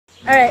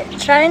Alright,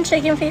 trying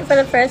chicken feet for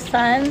the first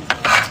time.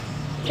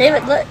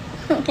 David, look.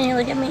 Can you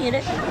look at me eat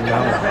it? No.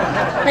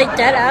 Like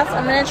dead ass?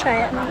 I'm gonna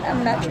try it.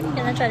 I'm not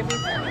gonna try to beat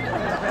that.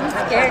 I'm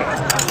scared.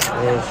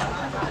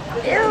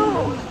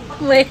 Ew.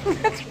 Wait,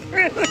 that's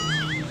rude.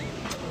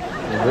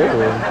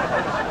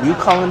 Rude? You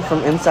calling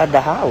from inside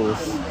the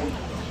house.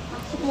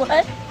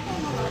 What?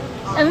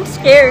 I'm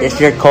scared. It's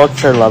your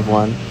culture, loved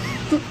one.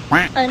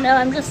 I know,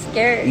 I'm just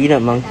scared. Eat it,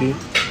 monkey.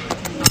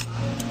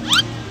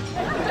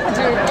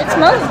 Dude, it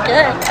smells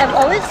good. I've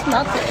always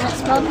smelled it and it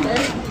smells good.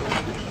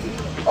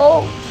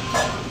 Oh.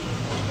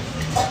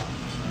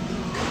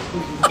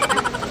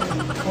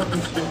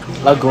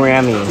 A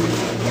Grammy.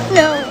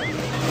 No.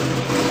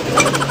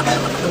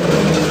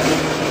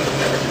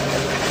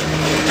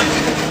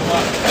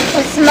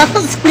 It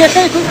smells good.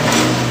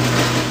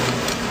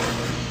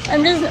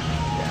 I'm just...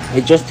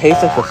 It just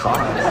tastes like the sauce.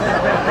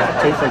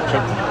 It tastes like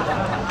chicken.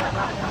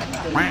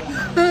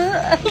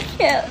 I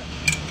can't.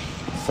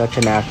 Such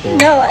an actor.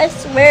 No, I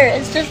swear.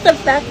 It's just the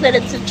fact that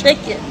it's a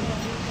chicken.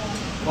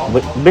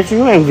 But, bitch,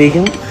 you ain't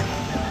vegan.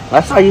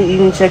 I saw you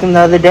eating chicken the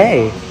other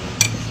day.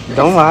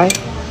 Don't lie.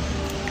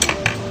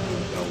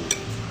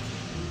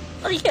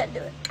 Oh, you can't do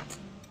it.